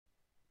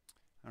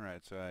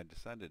Alright, so I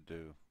decided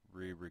to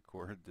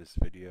re-record this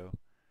video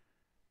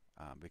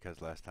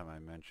because last time I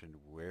mentioned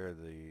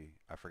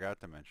I forgot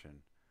to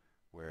mention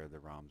where the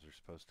ROMs are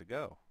supposed to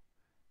go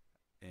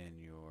in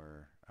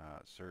your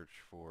search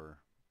for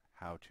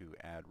how to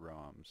add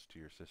ROMs to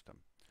your system.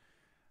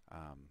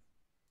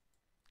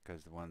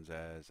 Because the ones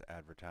as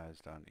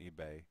advertised on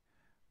eBay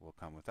will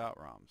come without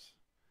ROMs.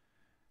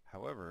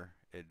 However,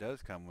 it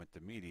does come with the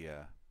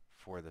media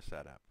for the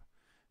setup.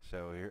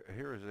 So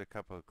here is a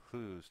couple of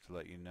clues to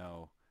let you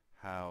know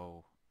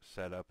how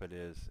set up it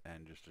is,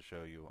 and just to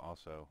show you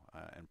also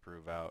and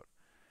prove out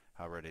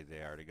how ready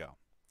they are to go.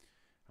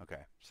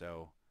 Okay,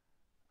 so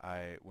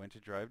I went to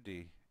Drive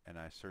D and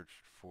I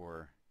searched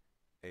for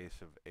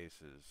Ace of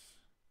Aces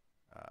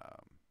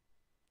um,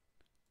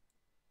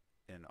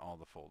 in all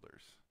the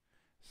folders.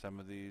 Some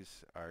of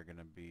these are going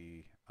to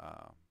be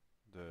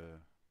the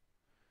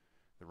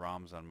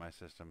ROMs on my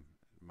system,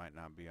 might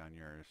not be on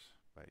yours,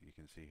 but you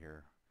can see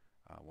here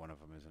one of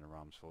them is in a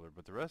ROMs folder,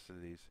 but the rest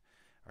of these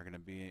are going to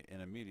be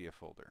in a media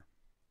folder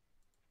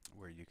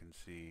where you can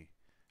see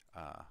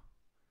uh,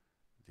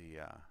 the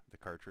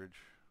cartridge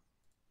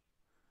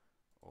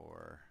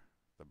or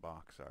the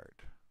box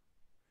art.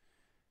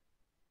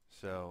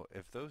 So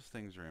if those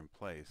things are in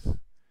place,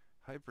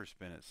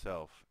 Hyperspin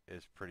itself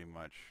is pretty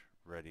much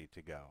ready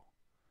to go.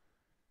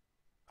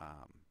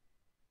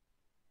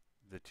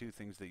 The two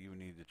things that you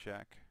need to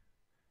check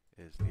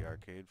is the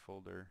arcade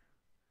folder,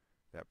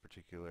 that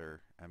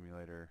particular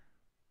emulator,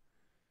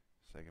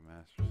 Sega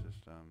Master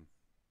System,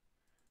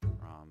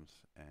 ROMs,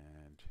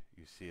 and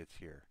you see it's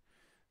here.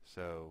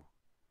 So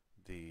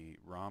the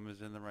ROM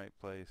is in the right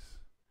place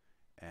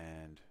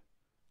and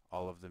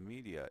all of the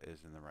media is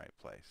in the right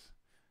place.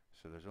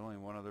 So there's only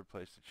one other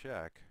place to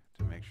check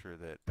to make sure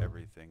that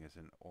everything is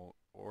in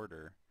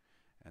order,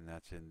 and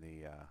that's in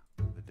the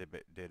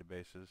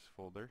databases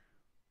folder.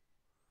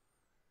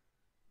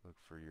 Look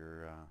for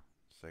your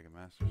Sega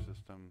Master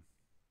System.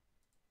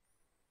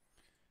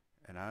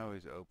 And I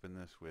always open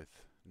this with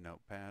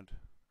Notepad,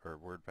 or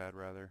WordPad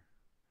rather.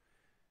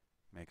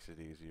 Makes it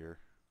easier.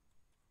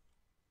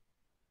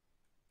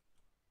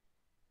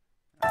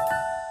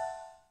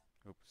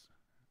 Oops,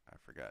 I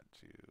forgot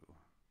to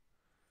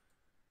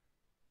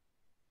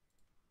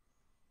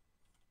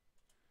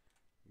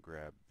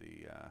grab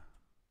the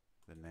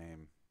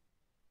name.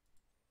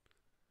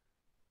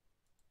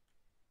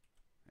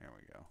 There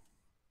we go.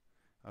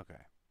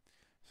 Okay,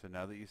 so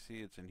now that you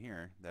see it's in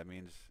here, that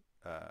means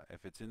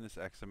if it's in this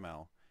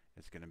XML,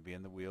 it's going to be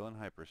in the wheel in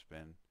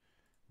Hyperspin.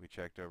 We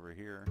checked over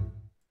here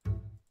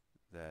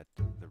that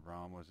the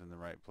ROM was in the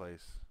right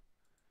place.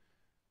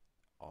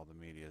 All the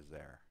media is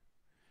there.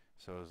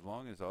 So as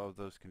long as all of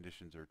those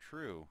conditions are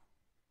true,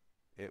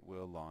 it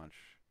will launch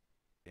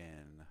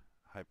in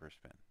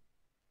Hyperspin.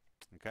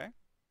 Okay?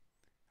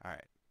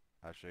 Alright,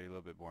 I'll show you a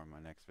little bit more in my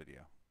next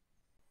video.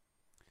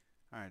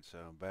 Alright,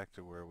 so back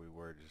to where we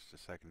were just a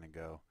second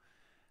ago.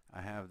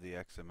 I have the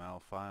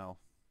XML file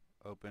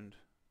opened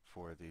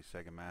for the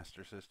Sega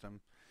Master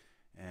System,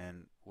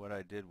 and what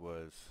I did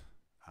was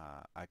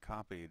I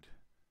copied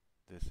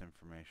this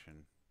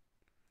information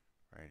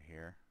right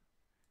here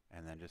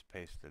and then just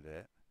pasted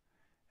it,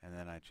 and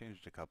then I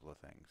changed a couple of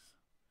things.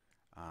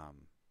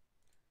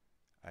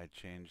 I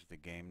changed the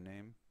game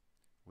name,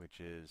 which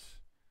is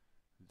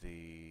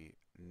the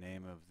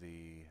name of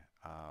the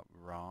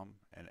ROM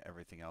and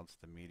everything else,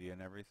 the media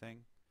and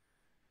everything,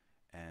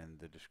 and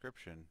the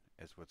description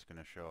is what's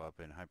going to show up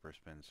in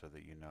Hyperspin so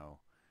that you know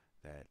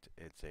that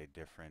it's a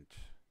different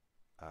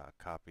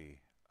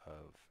copy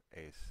of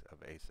Ace of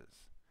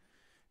Aces.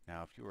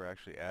 Now if you were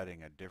actually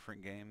adding a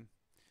different game,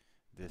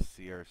 this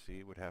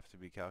CRC would have to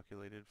be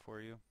calculated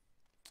for you,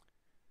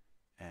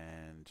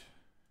 and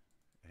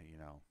you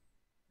know,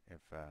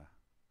 if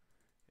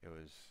it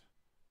was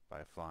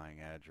by Flying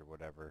Edge or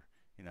whatever,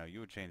 you know, you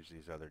would change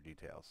these other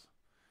details.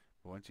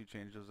 But once you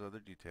change those other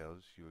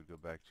details, you would go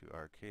back to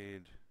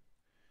Arcade,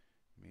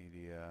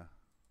 Media,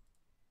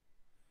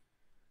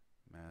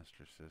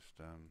 Master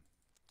System.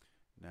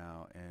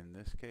 Now in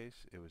this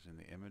case, it was in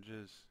the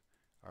Images,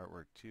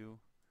 Artwork 2.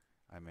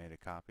 I made a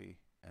copy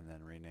and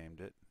then renamed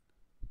it.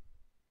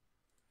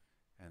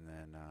 And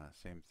then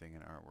same thing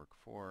in Artwork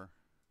 4.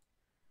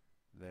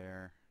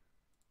 There.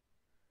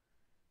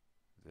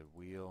 The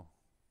wheel.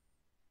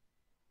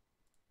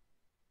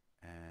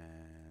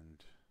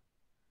 And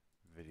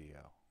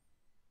video.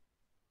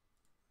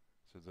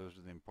 So those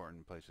are the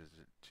important places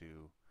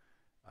to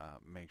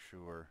make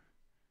sure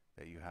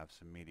that you have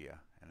some media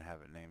and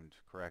have it named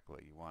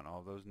correctly. You want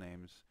all those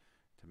names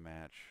to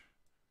match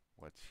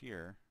what's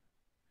here,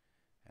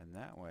 and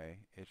that way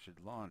it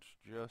should launch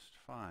just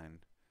fine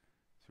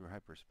through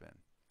Hyperspin.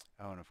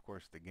 Oh, and of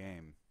course the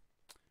game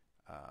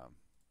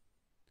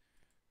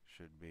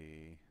should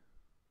be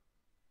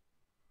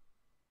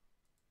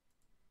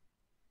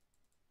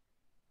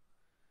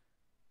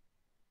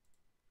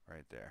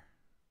right there,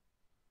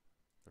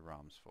 the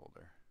ROMs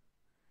folder,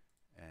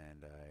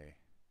 and I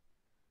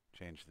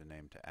changed the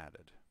name to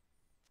Added.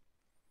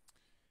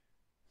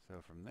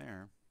 So from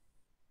there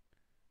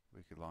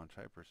we could launch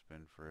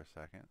Hyperspin for a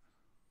second.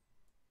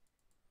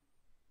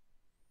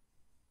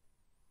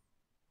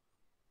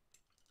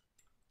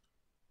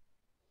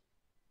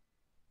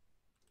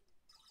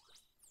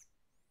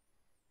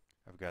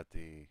 got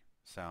the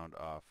sound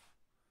off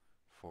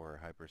for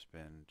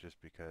Hyperspin just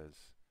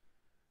because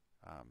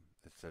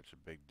it's such a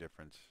big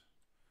difference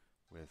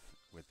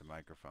with the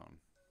microphone.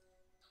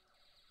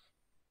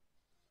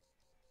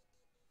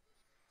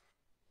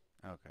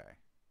 Okay,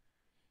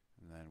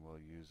 and then we'll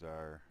use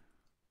our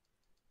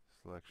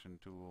selection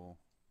tool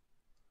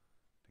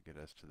to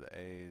get us to the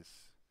A's.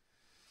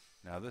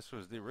 Now this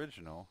was the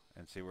original,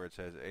 and see where it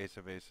says Ace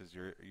of Aces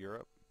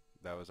Europe?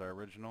 That was our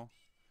original.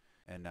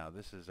 And now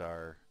this is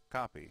our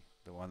copy,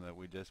 the one that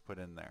we just put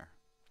in there.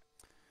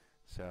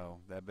 So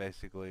that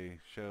basically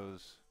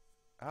shows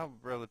how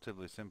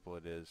relatively simple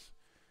it is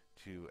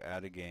to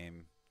add a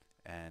game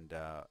and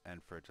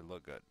for it to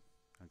look good.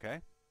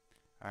 Okay?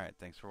 Alright,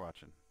 thanks for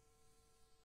watching.